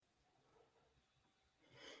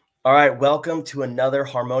All right, welcome to another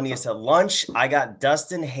Harmonious at Lunch. I got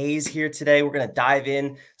Dustin Hayes here today. We're going to dive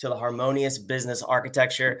in to the Harmonious business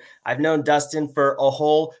architecture. I've known Dustin for a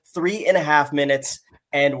whole 3.5 minutes,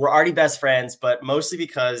 and we're already best friends, but mostly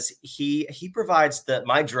because he provides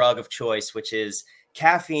my drug of choice, which is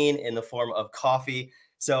caffeine in the form of coffee.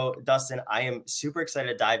 So, Dustin, I am super excited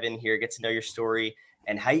to dive in here, get to know your story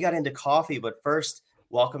and how you got into coffee. But first,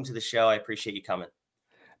 welcome to the show. I appreciate you coming.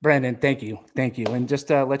 Brandon, thank you. Thank you. And just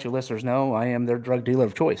let your listeners know, I am their drug dealer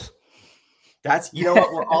of choice. You know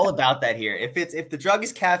what, we're all about that here. If the drug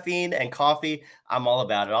is caffeine and coffee, I'm all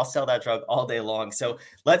about it. I'll sell that drug all day long. So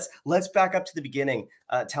let's back up to the beginning.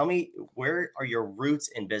 Tell me, where are your roots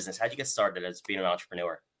in business? How'd you get started as being an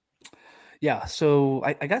entrepreneur? Yeah. So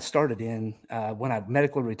I got started in when I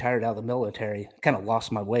medically retired out of the military, kind of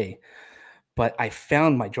lost my way. But I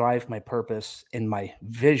found my drive, my purpose, and my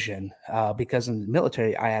vision because in the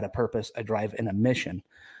military, I had a purpose, a drive, and a mission.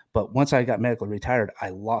 But once I got medically retired, I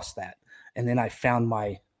lost that. And then I found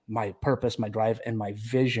my purpose, my drive, and my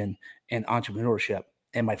vision in entrepreneurship.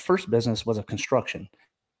 And my first business was a construction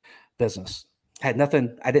business. Had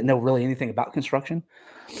nothing, I didn't know really anything about construction.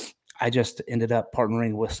 I just ended up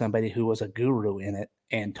partnering with somebody who was a guru in it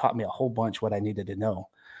and taught me a whole bunch what I needed to know.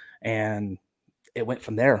 And it went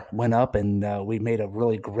from there, went up, and we made a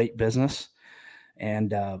really great business.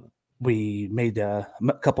 And we made a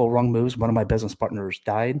couple of wrong moves. One of my business partners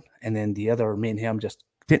died, and then the other, me and him, just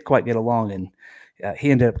didn't quite get along, and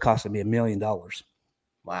he ended up costing me $1 million.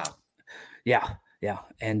 Wow. Yeah, yeah.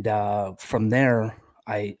 And from there,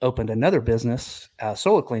 I opened another business, a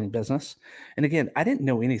solar cleaning business. And again, I didn't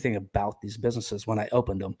know anything about these businesses when I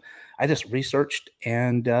opened them. I just researched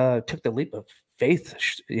and took the leap of faith,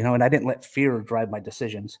 and I didn't let fear drive my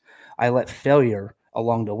decisions. I let failure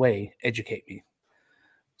along the way educate me.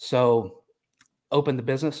 So, opened the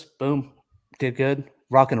business, boom, did good,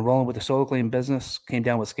 rocking and rolling with the solar cleaning business, came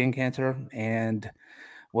down with skin cancer, and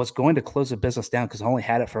was going to close the business down because I only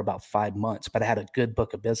had it for about 5 months, but I had a good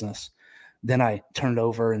book of business. Then I turned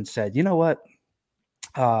over and said, you know what?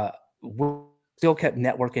 We still kept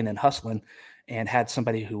networking and hustling and had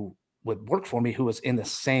somebody who would work for me who was in the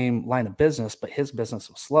same line of business, but his business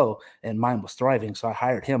was slow and mine was thriving. So I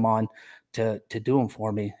hired him on to do them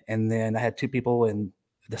for me. And then I had two people in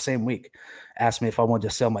the same week ask me if I wanted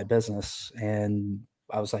to sell my business. And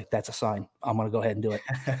I was like, that's a sign. I'm going to go ahead and do it.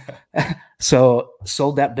 So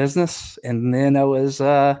sold that business, and then I was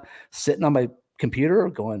sitting on my computer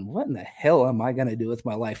going, "What in the hell am I going to do with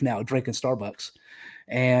my life now?" Drinking Starbucks,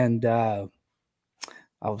 and I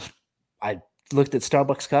was I looked at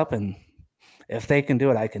Starbucks cup, and if they can do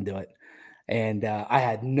it, I can do it. And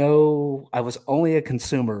I was only a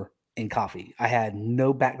consumer in coffee. I had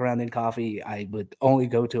no background in coffee. I would only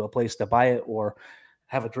go to a place to buy it or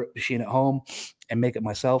have a drip machine at home and make it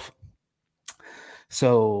myself.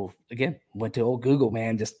 So again, went to old Google,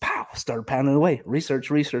 man, just pow, started pounding away, research,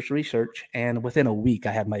 research, research. And within a week,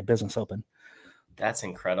 I had my business open. That's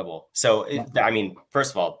incredible. So, I mean,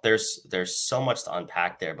 first of all, there's so much to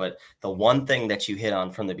unpack there, but the one thing that you hit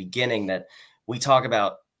on from the beginning that we talk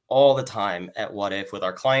about all the time at What If with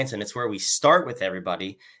our clients, and it's where we start with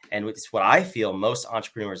everybody, and it's what I feel most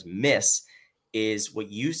entrepreneurs miss, is what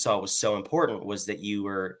you saw was so important, was that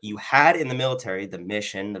you had in the military the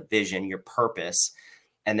mission, the vision, your purpose.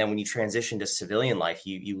 And then when you transitioned to civilian life,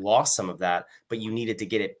 you lost some of that, but you needed to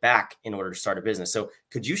get it back in order to start a business. So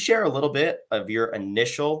could you share a little bit of your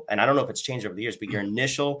initial, and I don't know if it's changed over the years, but your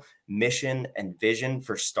initial mission and vision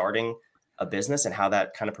for starting a business and how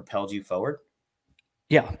that kind of propelled you forward?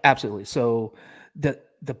 Yeah, absolutely. So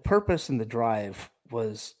the purpose and the drive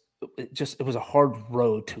was it was a hard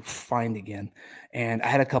road to find again. And I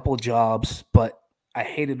had a couple of jobs, but I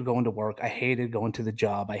hated going to work. I hated going to the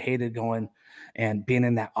job. I hated going and being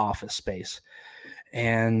in that office space.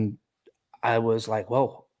 And I was like,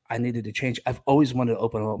 well, I needed to change. I've always wanted to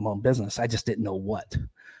open up my own business. I just didn't know what.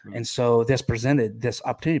 Hmm. And so this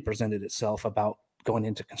opportunity presented itself about going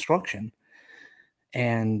into construction.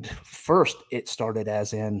 And first it started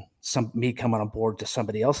as in me coming on board to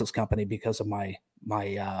somebody else's company because of my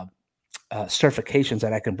certifications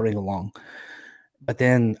that I can bring along. But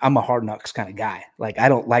then I'm a hard knocks kind of guy. Like I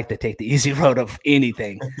don't like to take the easy road of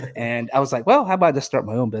anything. And I was like, well, how about I just start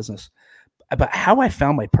my own business? But how I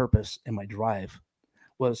found my purpose and my drive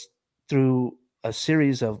was through a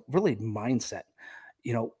series of really mindset,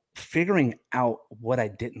 figuring out what I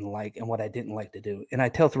didn't like and what I didn't like to do. And I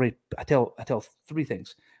tell three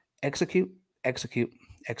things: execute, execute,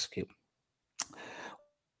 execute. What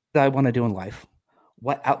do I want to do in life?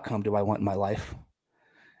 What outcome do I want in my life?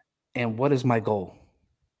 And what is my goal?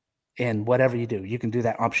 And whatever you do, you can do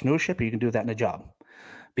that in entrepreneurship or you can do that in a job.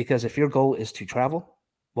 Because if your goal is to travel,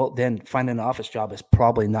 well, then finding an office job is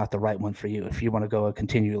probably not the right one for you if you want to go and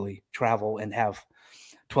continually travel and have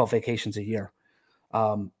 12 vacations a year.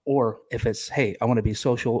 Or if it's, hey, I want to be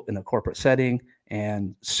social in a corporate setting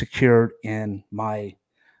and secured in my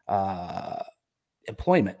uh,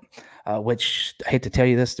 employment, which I hate to tell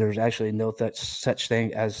you this, there's actually no such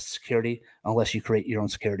thing as security unless you create your own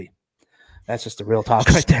security. That's just the real talk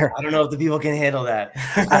right there. I don't know if the people can handle that.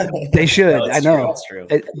 They No, should. I it's true. know. It's true.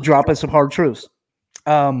 Dropping some hard truths.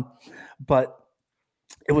 But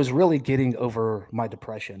it was really getting over my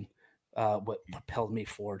depression what propelled me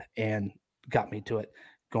forward and got me to it.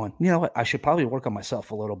 Going, you know what? I should probably work on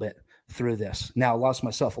myself a little bit through this. Now, I lost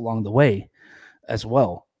myself along the way as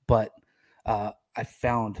well, but I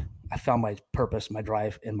found my purpose, my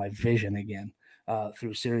drive, and my vision again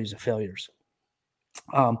through a series of failures.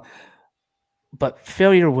 Um, but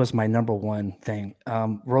failure was my number one thing.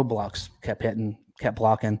 Roadblocks kept hitting, kept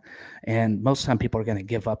blocking, and most of the time people are going to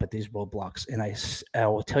give up at these roadblocks. And I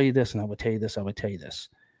will tell you this, and I will tell you this, I will tell you this: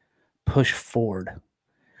 push forward.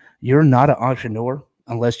 You're not an entrepreneur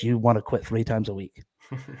unless you want to quit 3 times a week.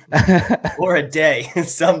 Or a day,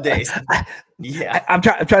 some days. Yeah. I'm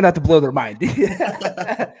trying not to blow their mind,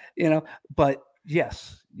 but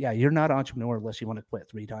yes, yeah, you're not an entrepreneur unless you want to quit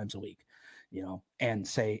 3 times a week, and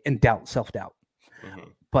self doubt. Mm-hmm.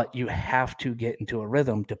 But you have to get into a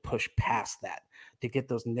rhythm to push past that, to get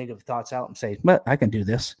those negative thoughts out and say, but I can do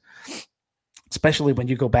this. Especially when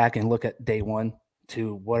you go back and look at day one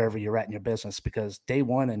to whatever you're at in your business, because day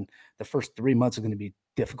one and the first 3 months are going to be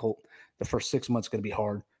difficult. The first 6 months is going to be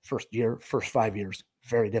hard. First year, first 5 years,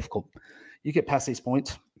 very difficult. You get past these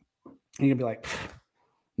points, you're going to be like,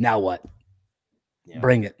 now what? Yeah.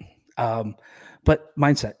 Bring it. But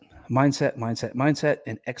mindset,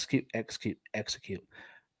 and execute.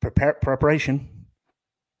 Preparation,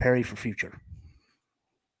 prepare you for future.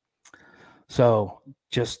 So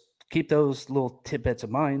just keep those little tidbits of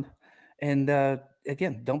mind. And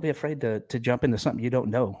again, don't be afraid to jump into something you don't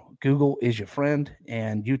know. Google is your friend,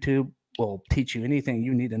 and YouTube will teach you anything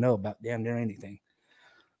you need to know about damn near anything.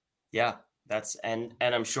 Yeah, and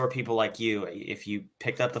I'm sure people like you, if you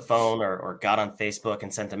picked up the phone or got on Facebook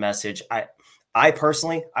and sent a message, I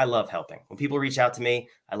personally, I love helping. When people reach out to me,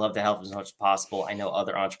 I love to help as much as possible. I know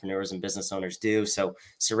other entrepreneurs and business owners do. So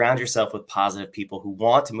surround yourself with positive people who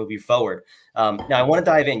want to move you forward. Now, I want to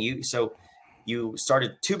dive in. You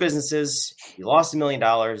started 2 businesses. You lost $1 million.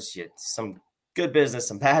 You had some good business,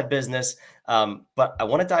 some bad business. But I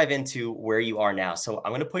want to dive into where you are now. So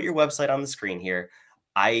I'm going to put your website on the screen here.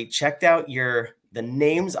 I checked out the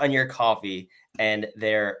names on your coffee, and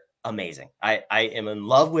they're amazing. I am in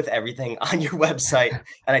love with everything on your website,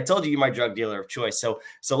 and I told you you're my drug dealer of choice. So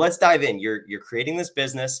let's dive in. You're creating this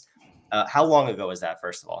business. How long ago was that,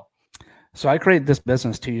 first of all? So I created this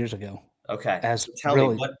business 2 years ago. Okay. So tell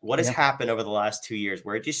me what has happened over the last 2 years.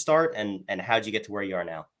 Where did you start, and how did you get to where you are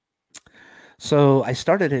now? So I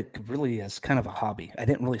started it really as kind of a hobby. I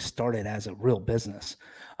didn't really start it as a real business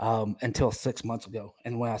until 6 months ago.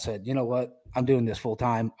 And when I said, you know what, I'm doing this full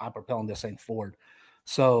time, I'm propelling this thing forward.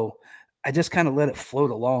 So I just kind of let it float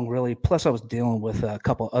along, really. Plus, I was dealing with a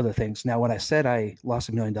couple other things. Now, when I said I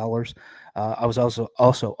lost $1 million, I was also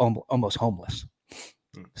almost homeless.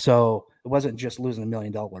 So it wasn't just losing $1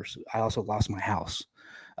 million. I also lost my house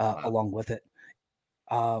along with it.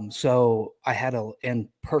 So I had to end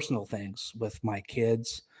personal things with my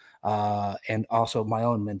kids and also my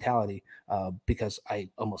own mentality because I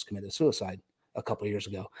almost committed suicide a couple of years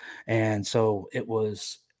ago. And so it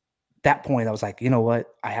was that point I was like, you know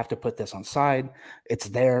what? I have to put this on side. It's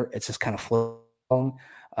there. It's just kind of flowing.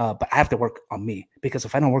 But I have to work on me, because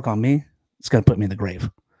if I don't work on me, it's going to put me in the grave.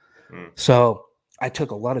 So I took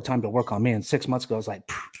a lot of time to work on me. And 6 months ago, I was like,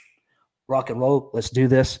 rock and roll, let's do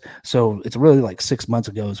this. So it's really like 6 months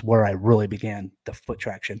ago is where I really began the foot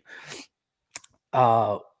traction.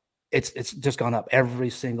 It's just gone up every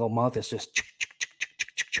single month. It's just,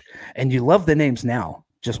 and you love the names now.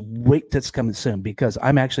 Just wait till it's coming soon, because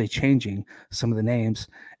I'm actually changing some of the names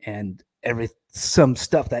and some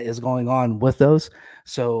stuff that is going on with those.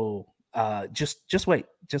 So just wait.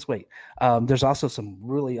 There's also some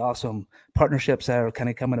really awesome partnerships that are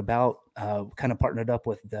kind of coming about. Kind of partnered up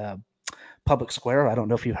with the Public Square. I don't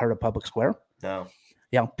know if you've heard of Public Square. No.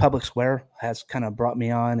 Yeah, Public Square has kind of brought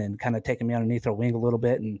me on and kind of taken me underneath their wing a little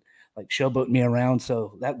bit and like showboat me around.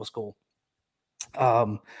 So that was cool.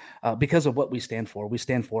 Because of what we stand for. We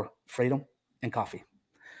stand for freedom and coffee.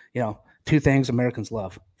 2 things Americans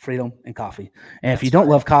love: freedom and coffee. And if you don't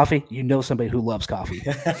love coffee, you know somebody who loves coffee.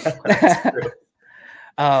 That's true.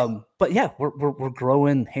 But yeah, we're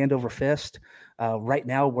growing hand over fist. Right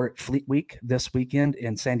now, we're at Fleet Week this weekend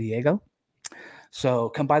in San Diego. So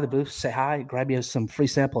come by the booth, say hi, grab you some free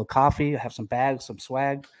sample of coffee, have some bags, some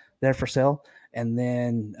swag there for sale. And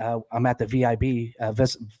then I'm at the VIB,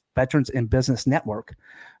 Veterans in Business Network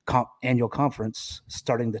annual conference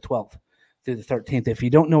starting the 12th through the 13th. If you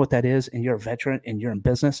don't know what that is and you're a veteran and you're in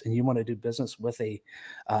business and you want to do business with a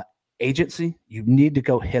agency, you need to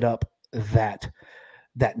go hit up that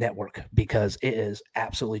network because it is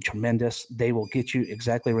absolutely tremendous. They will get you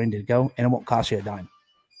exactly ready to go and it won't cost you a dime.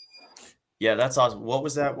 Yeah, that's awesome. What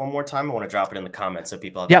was that one more time? I want to drop it in the comments so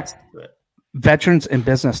people have Yeah. access to it. Veterans in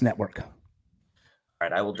Business Network. All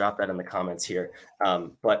right, I will drop that in the comments here.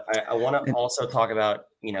 But I want to also talk about,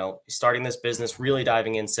 starting this business, really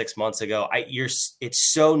diving in 6 months ago.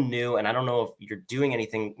 It's so new, and I don't know if you're doing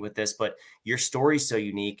anything with this, but your story's so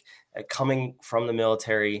unique. Coming from the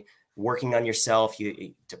military, working on yourself,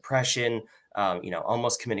 depression,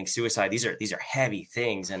 almost committing suicide. These are heavy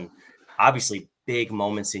things, and obviously big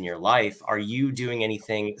moments in your life. Are you doing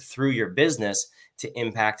anything through your business to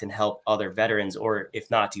impact and help other veterans, or if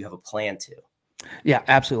not, do you have a plan to? Yeah,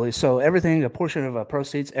 absolutely. So a portion of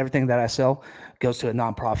proceeds, everything that I sell goes to a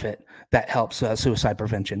nonprofit that helps suicide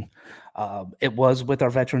prevention. It was with our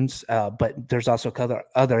veterans, but there's also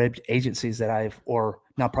other agencies or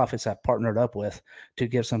nonprofits I've partnered up with to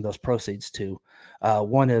give some of those proceeds to.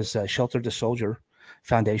 One is Shelter to Soldier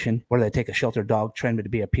Foundation, where they take a shelter dog, train it to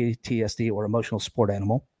be a PTSD or emotional support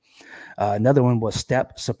animal. Another one was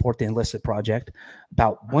STEP, Support the Enlisted Project.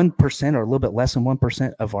 About 1% or a little bit less than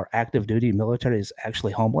 1% of our active duty military is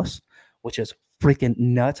actually homeless, which is freaking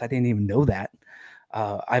nuts. I didn't even know that.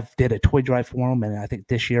 I've did a toy drive for them, and I think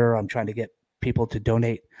this year I'm trying to get people to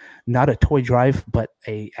donate, not a toy drive, but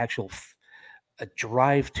a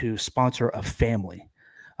drive to sponsor a family.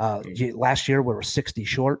 Last year we were 60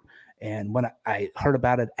 short, and when I heard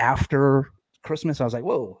about it after Christmas, I was like,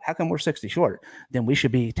 whoa, how come we're 60 short? Then we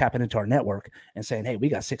should be tapping into our network and saying, hey, we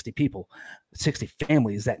got 60 people, 60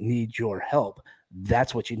 families that need your help.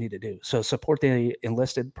 That's what you need to do. So support the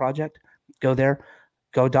Enlisted Project. Go there,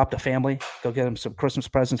 go adopt a family, go get them some Christmas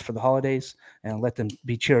presents for the holidays and let them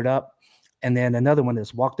be cheered up. And then another one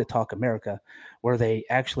is Walk the Talk America, where they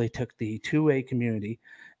actually took the 2A community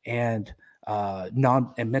and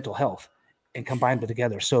mental health and combined it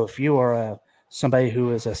together. So if you are somebody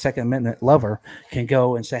who is a Second Amendment lover, can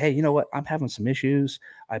go and say, hey, you know what? I'm having some issues.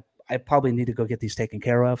 I probably need to go get these taken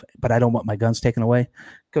care of, but I don't want my guns taken away.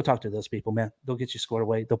 Go talk to those people, man. They'll get you squared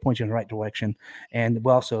away. They'll point you in the right direction. And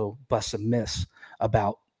we'll also bust some myths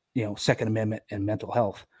about, Second Amendment and mental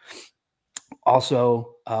health.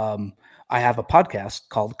 Also, I have a podcast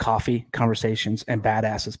called Coffee Conversations and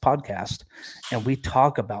Badasses Podcast, and we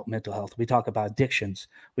talk about mental health. We talk about addictions.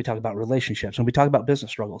 We talk about relationships, and we talk about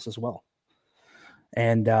business struggles as well.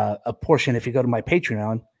 And a portion, if you go to my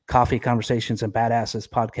Patreon, Coffee Conversations and Badasses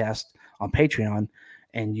Podcast on Patreon,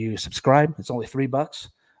 and you subscribe, it's only $3. $1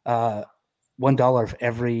 of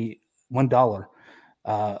 $1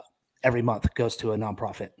 every month goes to a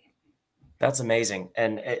nonprofit. That's amazing.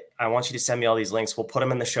 And I want you to send me all these links. We'll put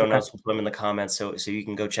them in the show notes. We'll put them in the comments so you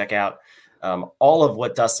can go check out all of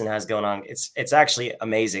what Dustin has going on. It's actually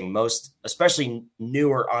amazing. Most, especially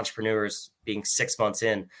newer entrepreneurs being 6 months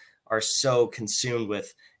in, are so consumed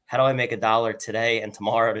with how do I make $1 today and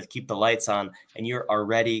tomorrow to keep the lights on? And you're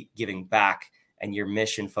already giving back and your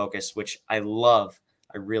mission focus, which I love.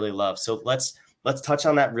 I really love. So let's touch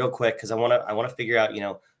on that real quick because I want to figure out,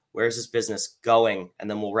 where's this business going? And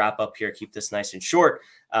then we'll wrap up here, keep this nice and short.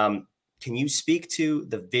 Can you speak to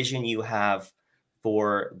the vision you have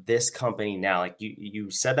for this company now? Like you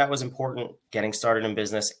said that was important, getting started in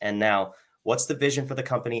business. And now what's the vision for the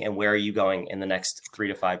company and where are you going in the next 3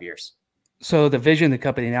 to 5 years? So the vision of the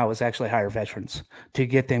company now is actually hire veterans to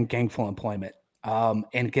get them gainful employment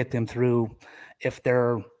and get them through, if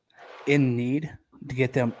they're in need, to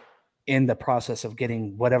get them in the process of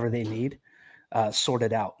getting whatever they need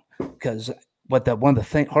sorted out. Because one of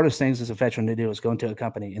the hardest things as a veteran to do is go into a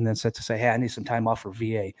company and then to say, hey, I need some time off for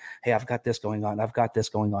VA. Hey, I've got this going on. I've got this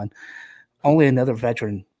going on. Only another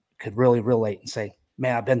veteran could really relate and say,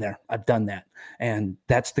 man, I've been there. I've done that. And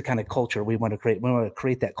that's the kind of culture we want to create. We want to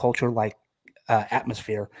create that culture like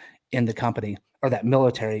atmosphere in the company, or that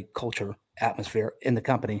military culture atmosphere in the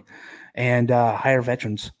company, and hire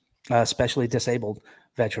veterans, especially disabled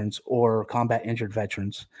veterans or combat injured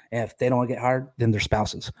veterans. And if they don't get hired, then their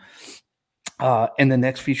spouses. In the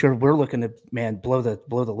next future, we're looking to, man, blow the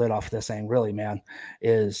lid off this thing. Really, man,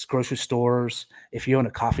 is grocery stores. If you own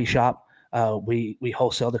a coffee shop, we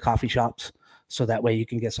wholesale the coffee shops, so that way you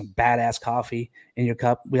can get some badass coffee in your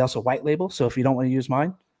cup. We also white label, so if you don't want to use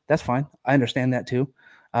mine, that's fine. I understand that too.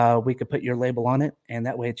 we could put your label on it, and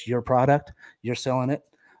that way it's your product, you're selling it,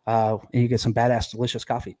 and you get some badass, delicious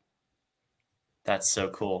coffee. That's so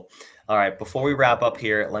cool. All right, before we wrap up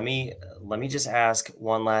here, let me just ask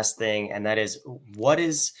one last thing, and that is, what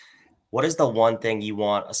is what is the one thing you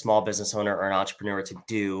want a small business owner or an entrepreneur to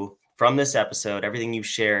do from this episode, everything you've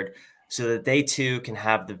shared, so that they too can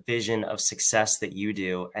have the vision of success that you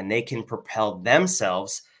do, and they can propel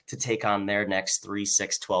themselves to take on their next 3,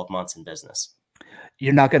 6, 12 months in business?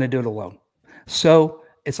 You're not going to do it alone. So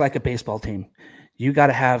it's like a baseball team. You got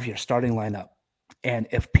to have your starting lineup. And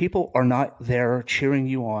if people are not there cheering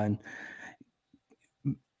you on,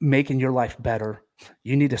 making your life better,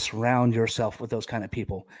 you need to surround yourself with those kind of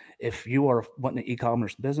people. If you are wanting an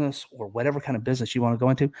e-commerce business or whatever kind of business you want to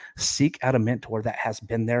go into, seek out a mentor that has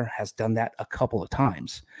been there, has done that a couple of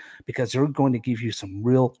times, because they're going to give you some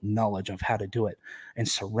real knowledge of how to do it. And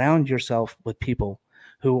surround yourself with people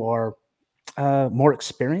who are more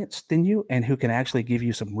experienced than you and who can actually give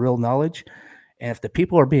you some real knowledge. And if the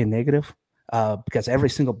people are being negative, because every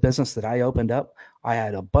single business that I opened up, I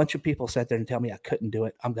had a bunch of people sit there and tell me I couldn't do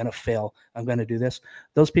it. I'm going to fail. I'm going to do this.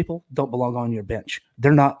 Those people don't belong on your bench.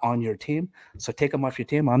 They're not on your team. So take them off your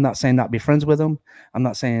team. I'm not saying not be friends with them. I'm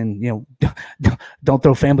not saying, don't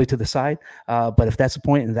throw family to the side. But if that's the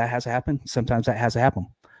point and that has to happen, sometimes that has to happen.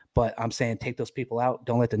 But I'm saying take those people out.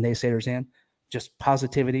 Don't let the naysayers in. Just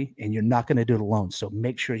positivity, and you're not going to do it alone. So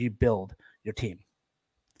make sure you build your team.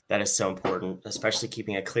 That is so important, especially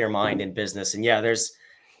keeping a clear mind in business. And yeah, it's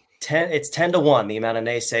 10 to 1, the amount of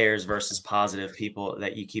naysayers versus positive people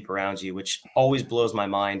that you keep around you, which always blows my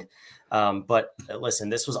mind. But listen,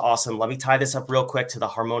 this was awesome. Let me tie this up real quick to the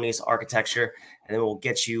Harmonious architecture, and then we'll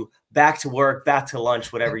get you back to work, back to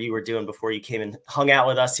lunch, whatever you were doing before you came and hung out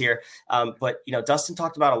with us here. But Dustin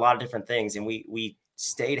talked about a lot of different things, and we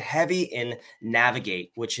stayed heavy in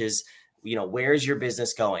navigate, which is, where's your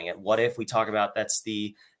business going? And what if we talk about that's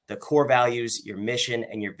the core values, your mission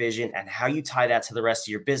and your vision, and how you tie that to the rest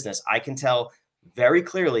of your business. I can tell very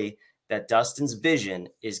clearly that Dustin's vision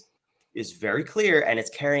is very clear, and it's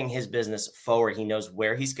carrying his business forward. He knows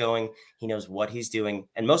where he's going, he knows what he's doing,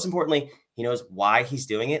 and most importantly, he knows why he's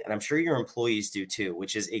doing it. And I'm sure your employees do too,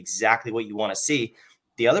 which is exactly what you want to see.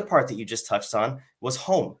 The other part that you just touched on was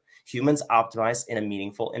home. Humans optimized in a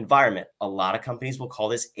meaningful environment. A lot of companies will call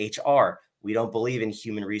this HR. We don't believe in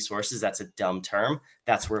human resources. That's a dumb term.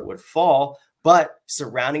 That's where it would fall. But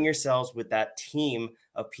surrounding yourselves with that team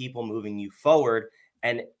of people moving you forward,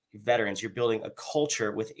 and veterans, you're building a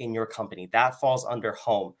culture within your company that falls under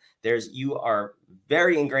home. You are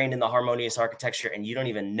very ingrained in the Harmonious architecture, and you don't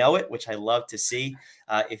even know it, which I love to see.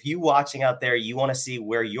 If you watching out there, you want to see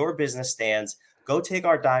where your business stands, go take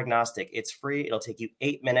our diagnostic. It's free. It'll take you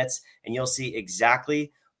 8 minutes, and you'll see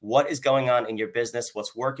exactly what is going on in your business,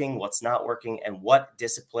 what's working, what's not working, and what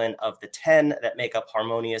discipline of the 10 that make up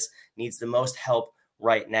Harmonious needs the most help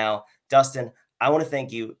right now. Dustin, I want to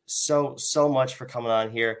thank you so much for coming on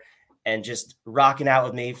here and just rocking out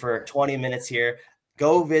with me for 20 minutes here.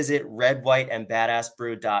 Go visit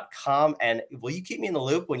redwhiteandbadassbrew.com. And will you keep me in the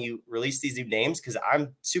loop when you release these new names? Because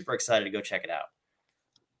I'm super excited to go check it out.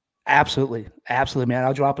 Absolutely, man.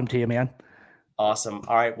 I'll drop them to you, man. Awesome.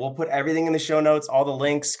 All right. We'll put everything in the show notes, all the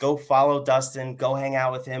links. Go follow Dustin. Go hang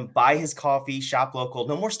out with him. Buy his coffee. Shop local.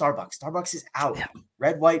 No more Starbucks. Starbucks is out. Yeah.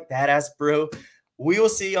 Red, White, Badass Brew. We will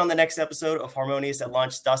see you on the next episode of Harmonious at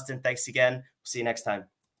Lunch. Dustin, thanks again. See you next time.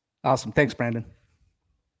 Awesome. Thanks, Brandon.